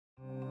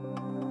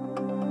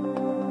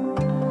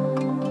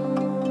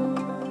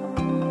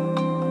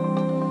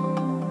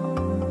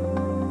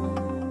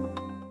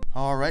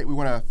right, we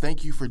want to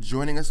thank you for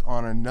joining us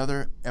on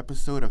another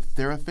episode of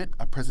Therafit,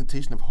 a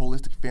presentation of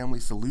holistic family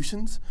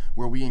solutions,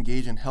 where we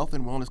engage in health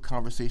and wellness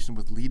conversation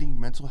with leading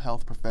mental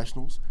health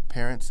professionals,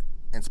 parents,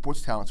 and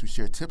sports talents who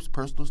share tips,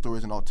 personal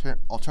stories, and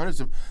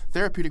alternative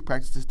therapeutic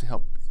practices to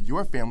help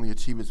your family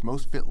achieve its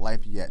most fit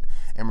life yet.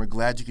 And we're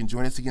glad you can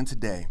join us again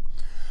today.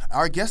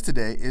 Our guest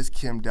today is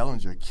Kim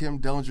Dellinger. Kim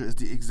Dellinger is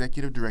the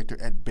executive director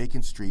at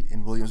Bacon Street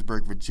in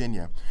Williamsburg,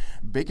 Virginia.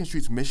 Bacon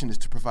Street's mission is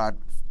to provide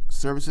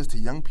services to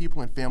young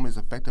people and families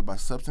affected by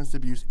substance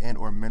abuse and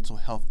or mental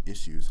health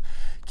issues.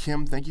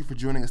 Kim, thank you for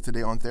joining us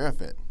today on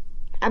Therafit.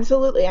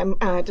 Absolutely. I'm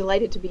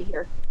delighted to be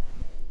here.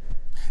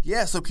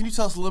 Yeah, so can you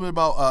tell us a little bit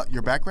about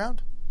your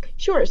background?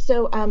 Sure.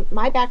 So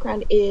my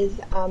background is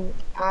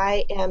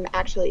I am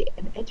actually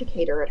an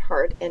educator at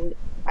heart and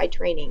by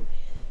training.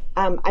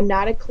 I'm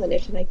not a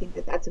clinician. I think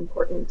that that's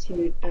important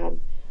to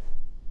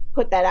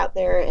put that out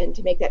there and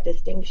to make that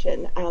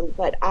distinction.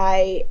 But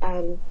I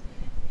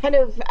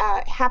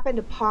happened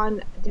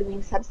upon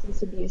doing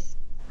substance abuse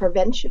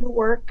prevention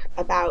work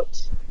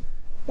about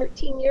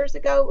 13 years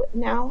ago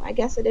now, I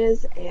guess it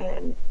is,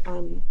 and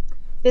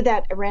did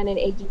that. I ran an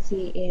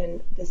agency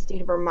in the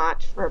state of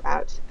Vermont for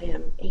about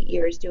 8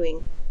 years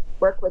doing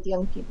work with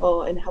young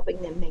people and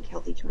helping them make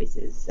healthy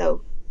choices.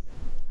 So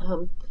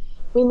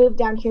we moved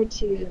down here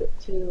to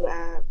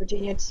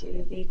Virginia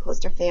to be close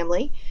to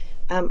family.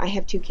 I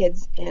have 2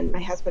 kids, and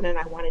my husband and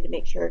I wanted to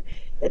make sure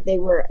that they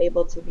were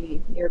able to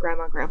be near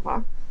grandma and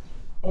grandpa.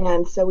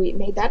 And so we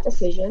made that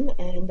decision,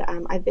 and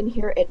I've been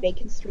here at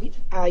Bacon Street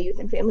Youth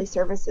and Family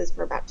Services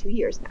for about 2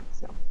 years now.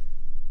 So.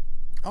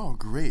 Oh,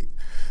 great.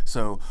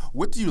 So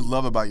what do you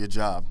love about your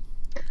job?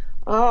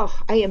 Oh,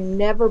 I am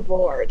never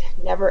bored,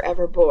 never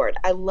ever bored.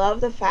 I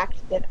love the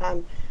fact that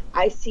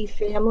I see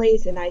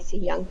families and I see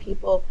young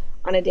people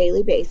on a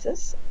daily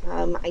basis.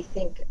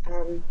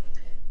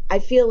 I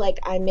feel like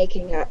I'm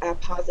making a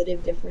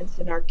positive difference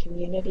in our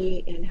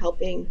community and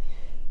helping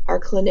our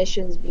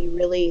clinicians be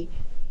really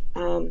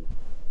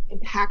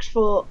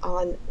impactful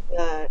on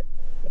the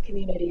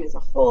community as a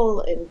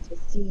whole and to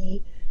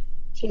see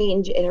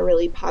change in a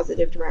really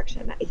positive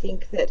direction. I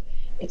think that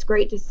it's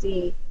great to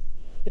see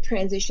the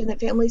transition that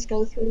families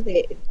go through.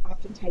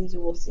 Oftentimes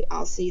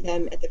I'll see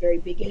them at the very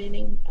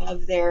beginning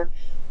of their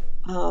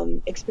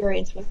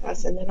experience with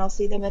us, and then I'll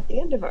see them at the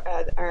end of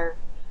our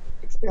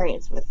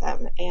experience with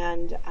them.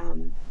 And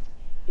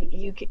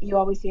you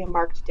always see a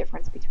marked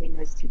difference between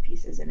those 2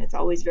 pieces, and it's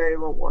always very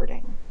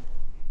rewarding.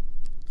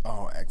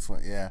 Oh,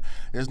 excellent. Yeah.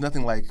 There's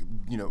nothing like,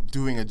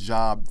 doing a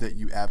job that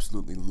you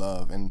absolutely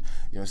love. And,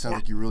 it sounds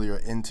like you really are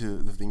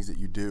into the things that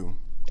you do.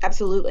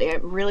 Absolutely.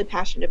 I'm really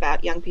passionate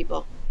about young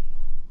people.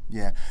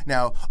 Yeah.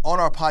 Now, on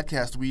our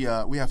podcast, we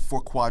have 4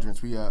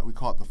 quadrants. We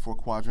call it the 4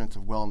 quadrants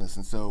of wellness.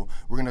 And so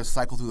we're going to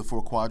cycle through the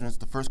 4 quadrants.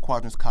 The first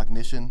quadrant is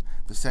cognition.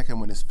 The second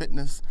one is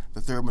fitness.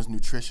 The third one is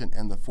nutrition.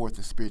 And the fourth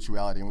is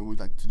spirituality. And what we'd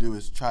like to do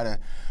is try to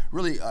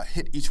really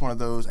hit each one of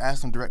those,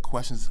 ask some direct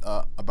questions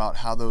about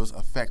how those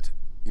affect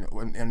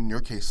in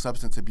your case,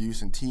 substance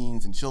abuse in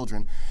teens and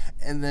children,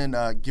 and then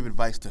give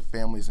advice to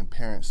families and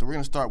parents. So we're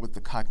going to start with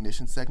the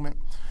cognition segment.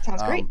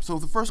 Sounds great. So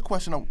the first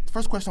question I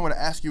want to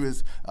ask you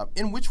is,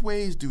 in which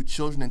ways do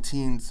children and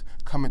teens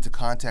come into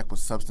contact with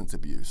substance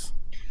abuse?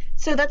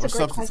 So that's or a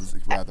great substances,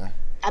 question. Rather.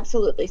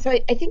 Absolutely. So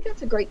I think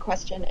that's a great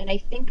question, and I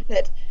think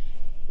that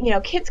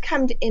kids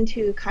come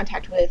into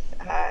contact with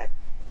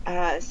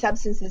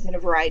substances in a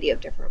variety of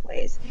different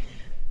ways.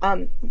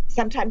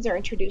 Sometimes they're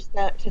introduced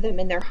to them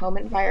in their home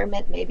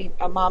environment. Maybe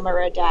a mom or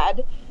a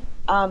dad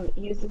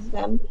uses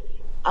them.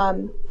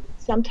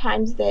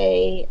 Sometimes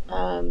they,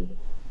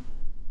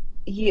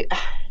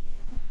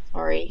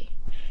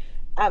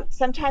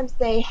 sometimes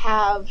they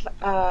have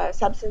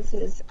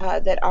substances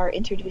that are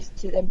introduced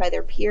to them by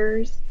their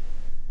peers.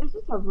 There's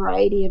just a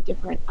variety of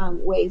different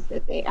ways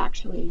that they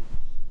actually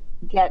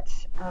get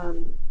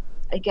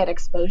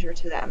exposure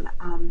to them.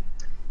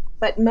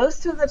 But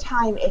most of the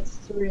time, it's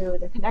through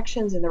the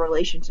connections and the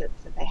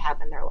relationships that they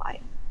have in their life.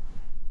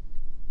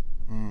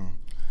 And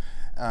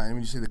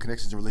when you say the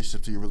connections and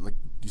relationships, like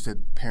you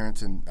said,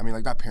 parents and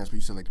not parents, but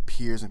you said like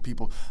peers and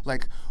people.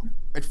 Like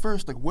at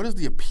first, like what is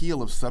the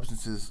appeal of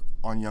substances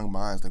on young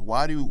minds? Like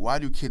why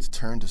do kids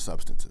turn to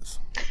substances?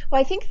 Well,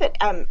 I think that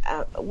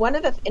one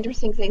of the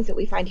interesting things that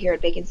we find here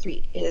at Bacon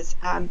Street is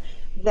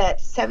that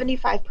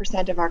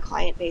 75% of our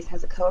client base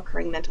has a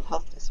co-occurring mental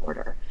health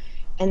disorder.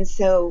 And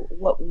so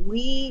what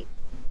we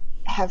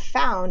have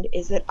found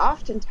is that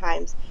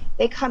oftentimes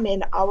they come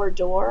in our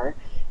door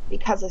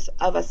because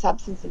of a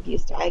substance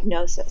abuse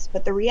diagnosis.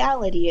 But the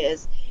reality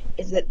is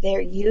that they're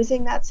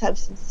using that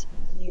substance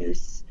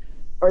use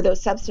or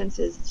those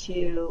substances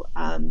to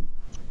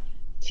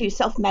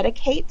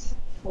self-medicate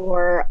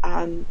for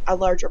a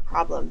larger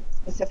problem,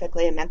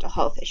 specifically a mental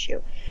health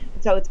issue.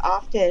 And so it's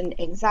often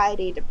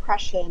anxiety,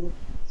 depression,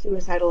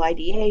 suicidal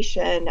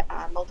ideation,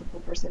 multiple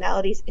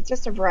personalities. It's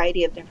just a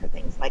variety of different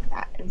things like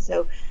that. And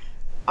so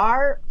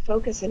our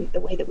focus and the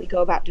way that we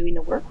go about doing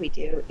the work we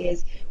do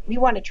is we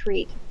want to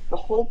treat the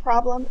whole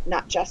problem,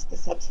 not just the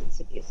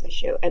substance abuse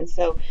issue. And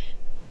so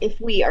if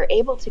we are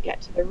able to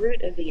get to the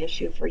root of the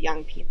issue for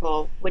young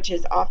people, which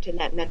is often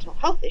that mental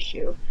health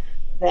issue,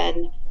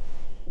 then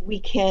we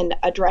can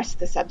address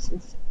the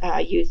substance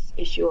use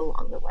issue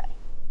along the way.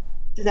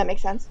 Does that make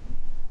sense?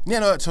 Yeah,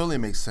 no, it totally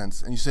makes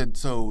sense. And you said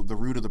so. The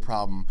root of the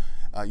problem,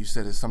 you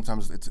said, is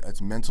sometimes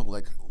it's mental.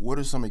 Like, what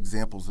are some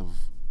examples of,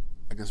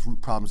 I guess,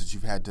 root problems that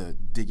you've had to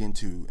dig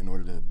into in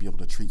order to be able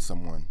to treat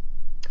someone?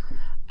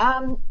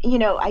 You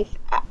know,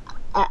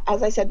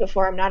 as I said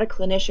before, I'm not a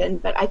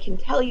clinician, but I can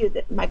tell you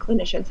that my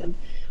clinicians have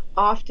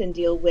often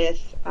deal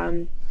with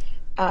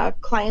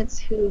clients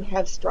who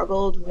have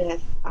struggled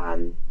with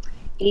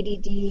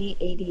ADD,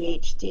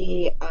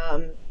 ADHD,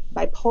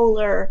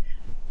 bipolar,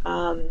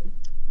 um,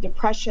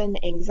 depression,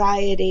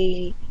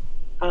 anxiety.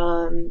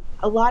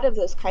 A lot of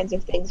those kinds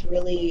of things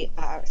really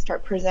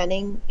start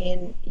presenting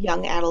in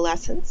young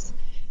adolescents.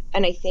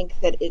 And I think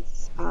that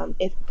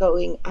if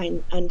going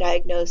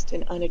undiagnosed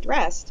and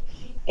unaddressed,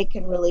 it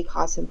can really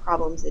cause some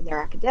problems in their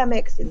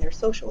academics, in their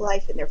social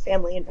life, in their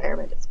family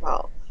environment as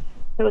well.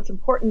 So it's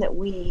important that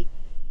we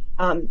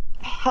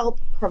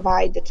help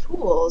provide the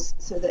tools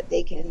so that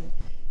they can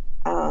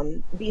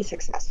be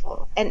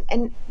successful.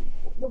 And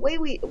the way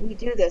we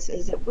do this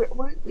is that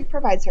we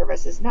provide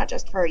services not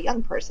just for a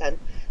young person,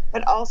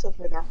 but also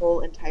for their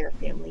whole entire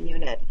family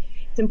unit.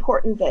 It's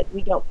important that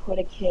we don't put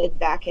a kid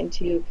back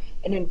into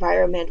an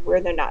environment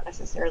where they're not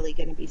necessarily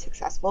going to be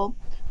successful.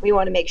 We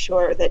want to make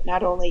sure that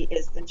not only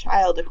is the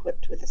child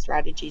equipped with the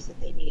strategies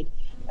that they need,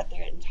 but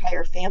their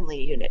entire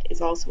family unit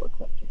is also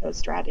equipped with those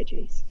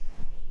strategies.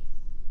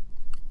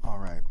 All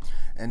right.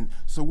 And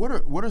so,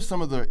 what are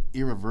some of the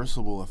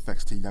irreversible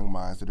effects to young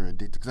minds that are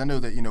addicted? Because I know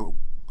that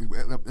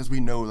as we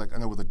know, like I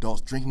know with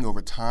adults, drinking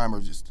over time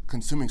or just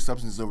consuming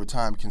substances over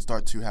time can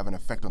start to have an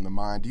effect on the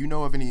mind. Do you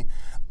know of any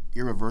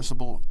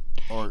irreversible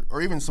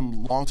or even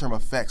some long-term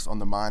effects on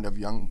the mind of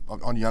young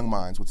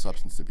minds with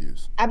substance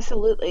abuse?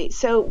 Absolutely.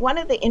 So, one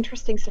of the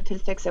interesting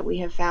statistics that we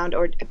have found,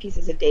 or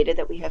pieces of data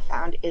that we have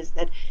found, is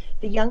that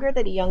the younger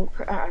that a young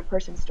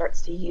person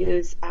starts to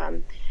use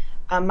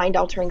mind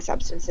altering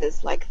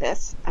substances like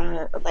this,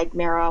 like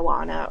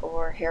marijuana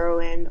or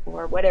heroin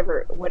or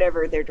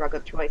whatever their drug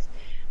of choice,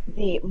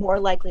 the more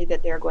likely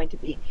that they're going to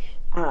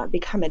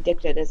become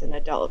addicted as an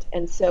adult.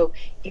 And so,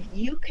 if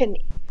you can,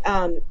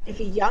 if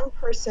a young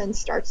person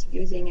starts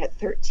using at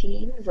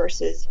 13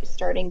 versus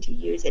starting to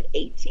use at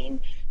 18,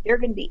 they're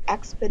going to be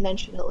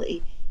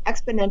exponentially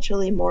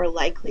more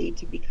likely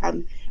to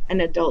become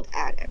an adult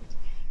addict.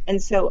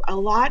 And so, a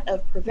lot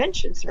of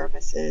prevention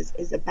services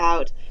is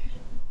about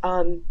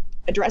um,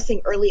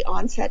 addressing early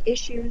onset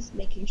issues,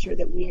 making sure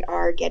that we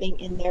are getting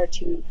in there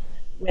to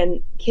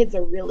when kids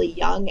are really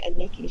young and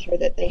making sure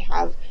that they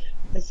have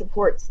the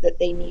supports that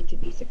they need to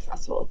be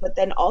successful, but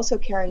then also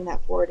carrying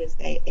that forward as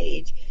they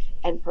age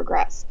and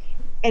progress.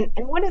 And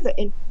one of the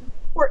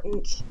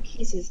important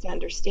pieces to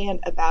understand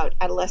about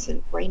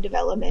adolescent brain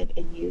development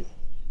and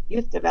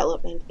youth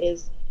development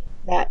is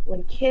that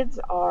when kids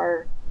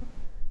are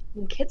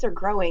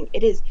growing,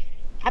 it is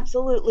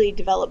absolutely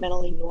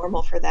developmentally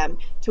normal for them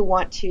to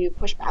want to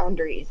push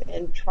boundaries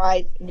and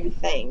try new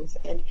things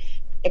and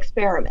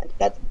experiment.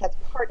 That's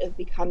part of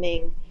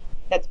becoming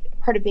that's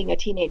part of being a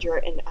teenager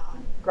and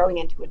growing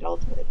into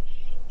adulthood.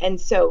 And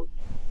so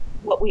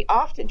what we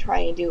often try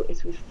and do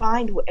is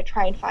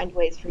try and find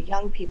ways for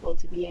young people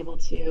to be able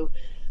to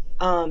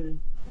um,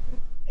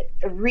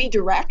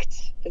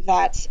 redirect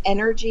that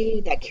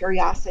energy, that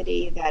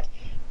curiosity, that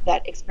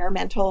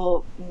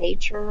experimental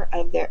nature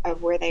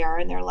of where they are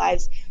in their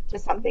lives to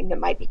something that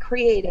might be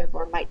creative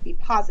or might be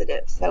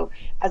positive. So,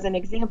 as an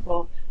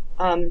example,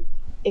 um,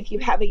 if you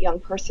have a young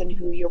person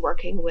who you're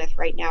working with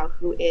right now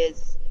who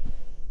is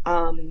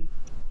um,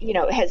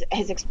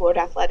 has explored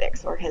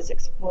athletics or has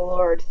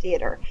explored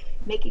theater,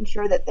 making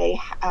sure that they,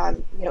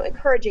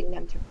 encouraging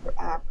them to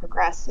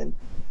progress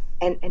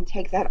and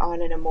take that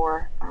on in a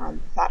more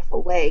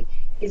thoughtful way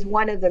is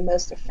one of the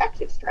most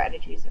effective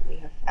strategies that we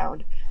have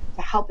found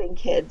to helping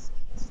kids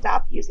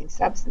stop using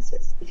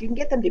substances. If you can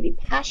get them to be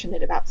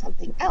passionate about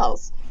something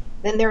else,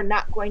 then they're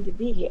not going to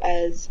be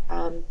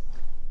um,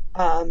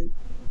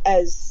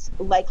 as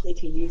likely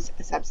to use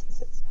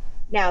substances.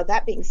 Now,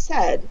 that being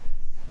said,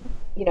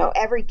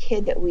 every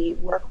kid that we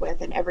work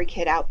with and every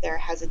kid out there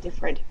has a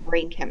different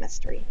brain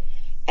chemistry.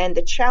 And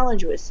the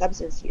challenge with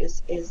substance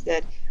use is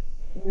that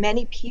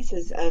many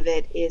pieces of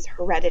it is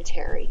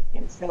hereditary.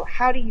 And so,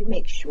 how do you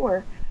make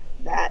sure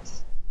that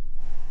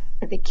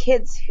the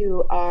kids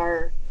who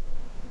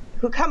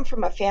come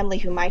from a family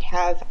who might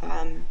have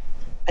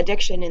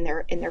addiction in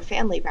their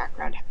family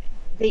background,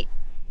 they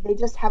they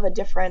just have a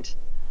different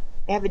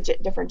they have a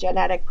different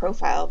genetic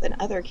profile than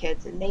other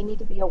kids, and they need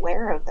to be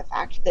aware of the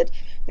fact that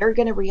they're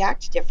going to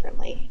react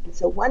differently. And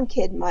so, one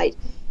kid might,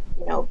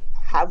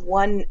 have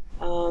one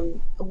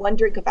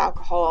drink of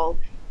alcohol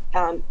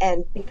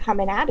and become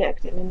an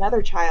addict, and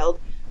another child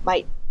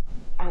might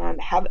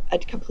have a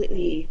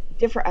completely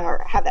different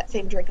or have that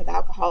same drink of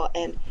alcohol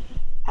and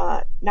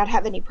not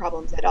have any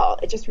problems at all.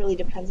 It just really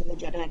depends on the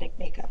genetic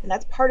makeup. And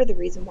that's part of the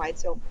reason why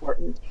it's so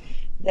important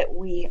that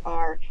we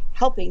are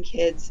helping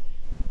kids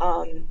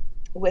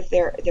with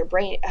their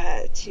brain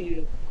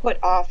to put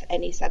off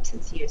any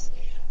substance use.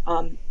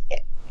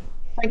 It,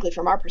 frankly,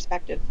 from our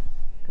perspective,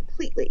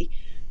 completely.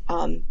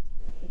 Um,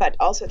 but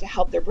also to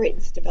help their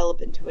brains develop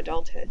into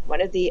adulthood.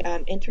 One of the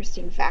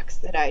interesting facts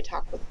that I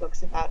talk with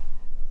folks about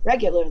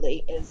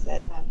regularly is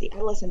that the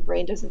adolescent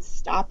brain doesn't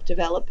stop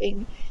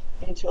developing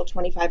until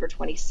 25 or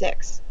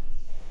 26.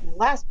 And the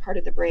last part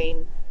of the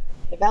brain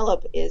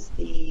develop is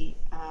the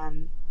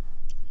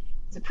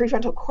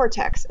prefrontal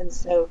cortex, and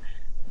so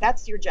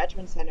that's your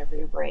judgment center of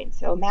your brain.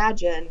 So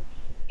imagine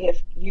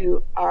if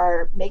you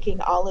are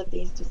making all of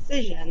these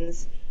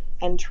decisions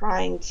and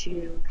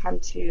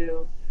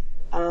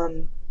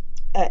um,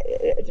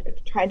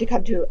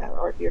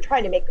 or you're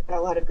trying to make a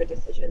lot of good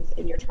decisions,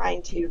 and you're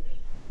trying to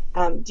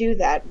do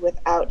that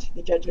without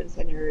the judgment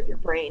center of your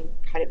brain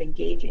kind of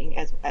engaging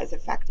as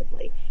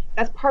effectively.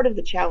 That's part of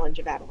the challenge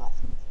of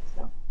adolescence.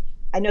 So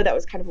I know that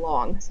was kind of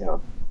long,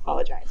 so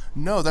apologize.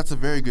 No, that's a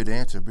very good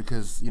answer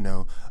because,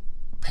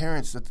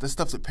 parents, the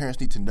stuff that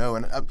parents need to know.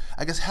 And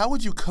I guess, how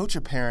would you coach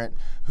a parent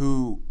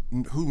who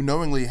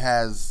knowingly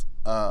has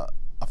a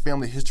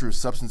family history of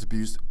substance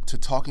abuse to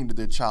talking to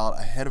their child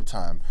ahead of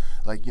time?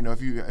 Like,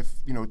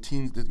 if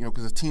teens,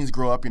 because as teens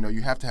grow up,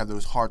 you have to have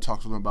those hard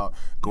talks with them about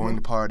going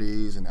to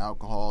parties and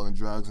alcohol and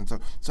drugs. And so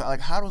like,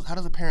 how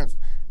does a parent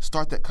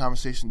start that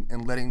conversation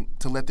and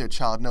let their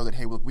child know that,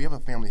 hey, look, we have a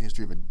family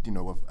history of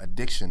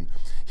addiction.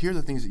 Here are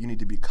the things that you need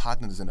to be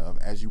cognizant of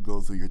as you go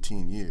through your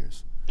teen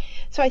years.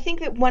 So I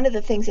think that one of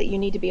the things that you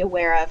need to be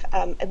aware of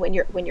when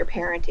you're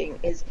parenting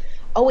is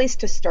always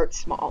to start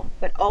small,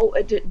 but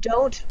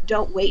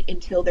don't wait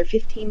until they're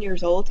 15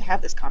 years old to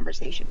have this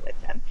conversation with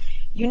them.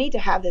 You need to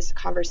have this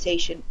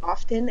conversation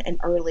often and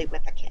early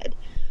with a kid.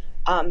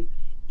 Um,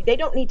 they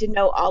don't need to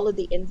know all of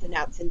the ins and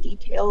outs and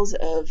details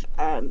of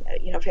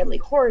family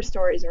horror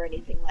stories or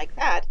anything like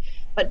that,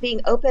 but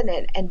being open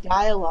and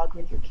dialogue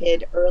with your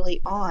kid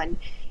early on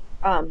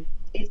um,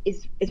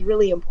 is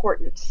really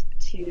important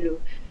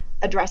to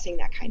addressing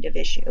that kind of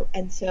issue.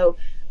 And so,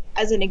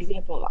 as an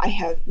example, I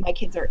have my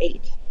kids are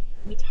 8.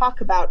 We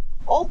talk about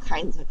all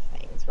kinds of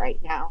things right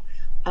now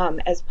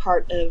as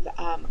part of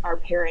our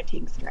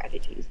parenting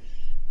strategies.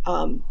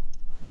 Um,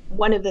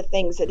 One of the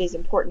things that is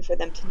important for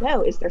them to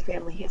know is their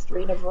family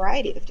history in a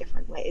variety of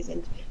different ways,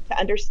 and to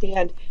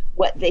understand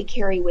what they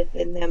carry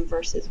within them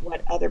versus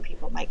what other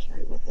people might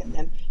carry within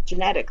them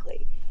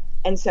genetically.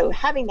 And so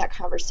having that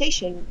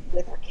conversation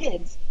with our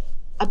kids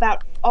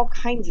about all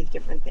kinds of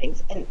different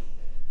things. And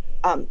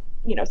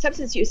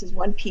substance use is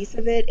one piece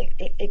of it.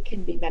 It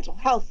can be mental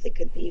health, it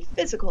could be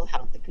physical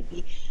health, it could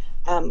be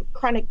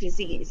chronic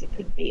disease, it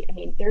could be, I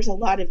mean, there's a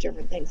lot of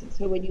different things. And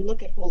so when you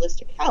look at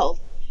holistic health,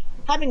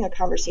 having a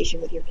conversation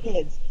with your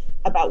kids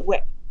about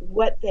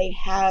what they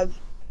have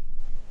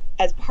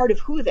as part of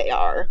who they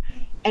are,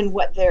 and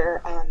what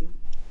their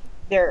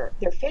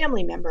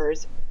family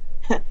members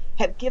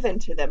have given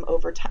to them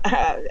over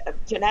time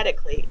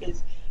genetically,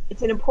 is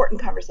it's an important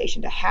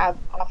conversation to have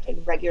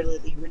often,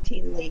 regularly,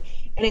 routinely,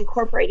 and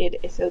incorporated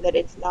so that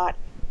it's not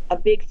a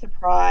big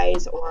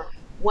surprise or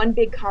one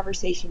big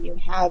conversation you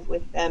have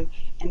with them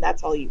and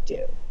that's all you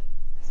do.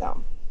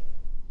 So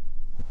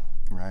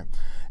Right.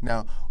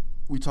 Now,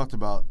 we talked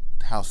about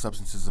how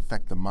substances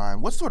affect the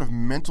mind. What sort of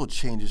mental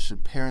changes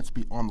should parents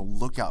be on the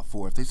lookout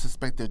for if they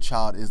suspect their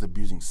child is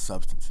abusing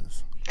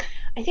substances?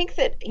 I think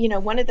that,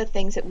 one of the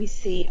things that we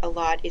see a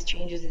lot is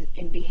changes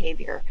in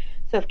behavior.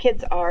 So if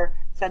kids are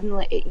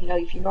suddenly,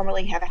 if you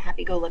normally have a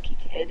happy-go-lucky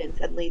kid and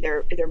suddenly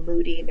they're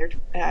moody and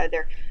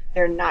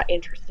they're not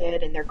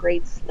interested and their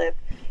grades slip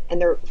and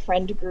their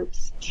friend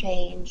groups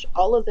change,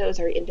 all of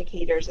those are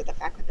indicators of the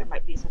fact that there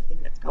might be something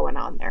that's going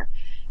on there.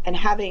 And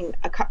having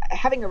a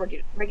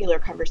regular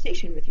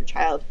conversation with your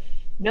child,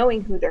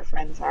 knowing who their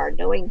friends are,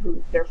 knowing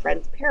who their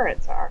friends'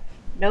 parents are,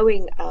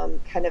 knowing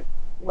kind of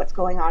what's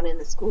going on in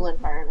the school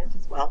environment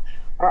as well,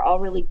 are all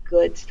really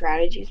good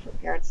strategies for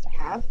parents to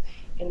have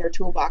in their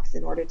toolbox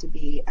in order to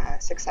be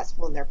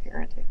successful in their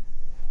parenting.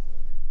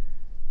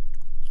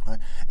 Right.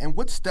 And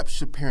what steps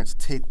should parents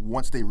take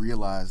once they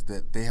realize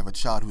that they have a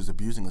child who's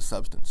abusing a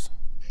substance?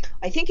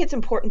 I think it's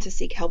important to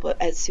seek help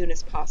as soon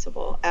as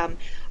possible.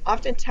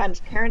 Oftentimes,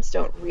 parents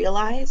don't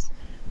realize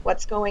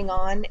what's going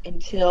on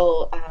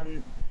until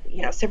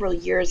several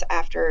years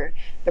after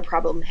the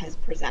problem has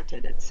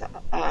presented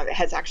itself,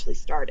 has actually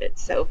started.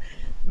 So,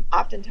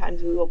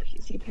 oftentimes we will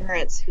see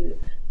parents who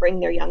bring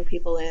their young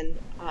people in,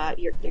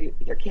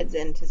 their kids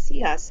in to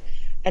see us,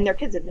 and their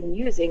kids have been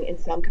using in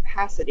some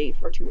capacity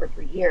for 2 or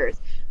 3 years,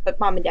 but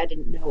mom and dad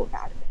didn't know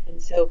about it, and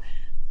so.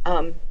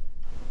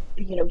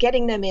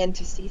 Getting them in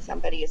to see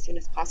somebody as soon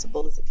as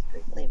possible is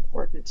extremely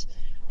important.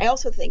 I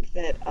also think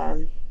that,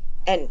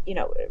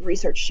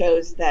 research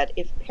shows that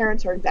if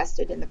parents are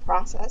invested in the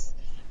process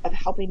of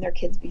helping their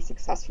kids be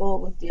successful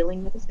with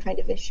dealing with this kind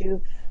of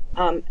issue,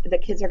 the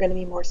kids are going to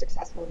be more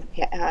successful, and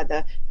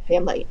the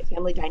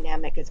family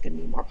dynamic is going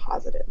to be more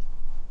positive.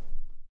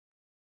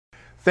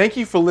 Thank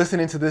you for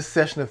listening to this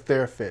session of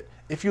Therafit.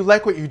 If you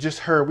like what you just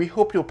heard, we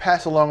hope you'll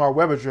pass along our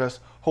web address,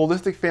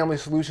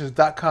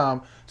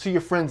 holisticfamilysolutions.com, to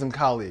your friends and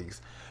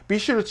colleagues. Be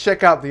sure to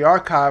check out the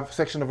archive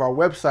section of our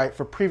website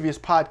for previous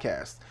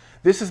podcasts.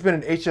 This has been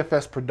an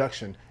HFS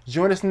production.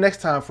 Join us next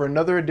time for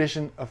another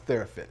edition of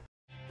Therafit.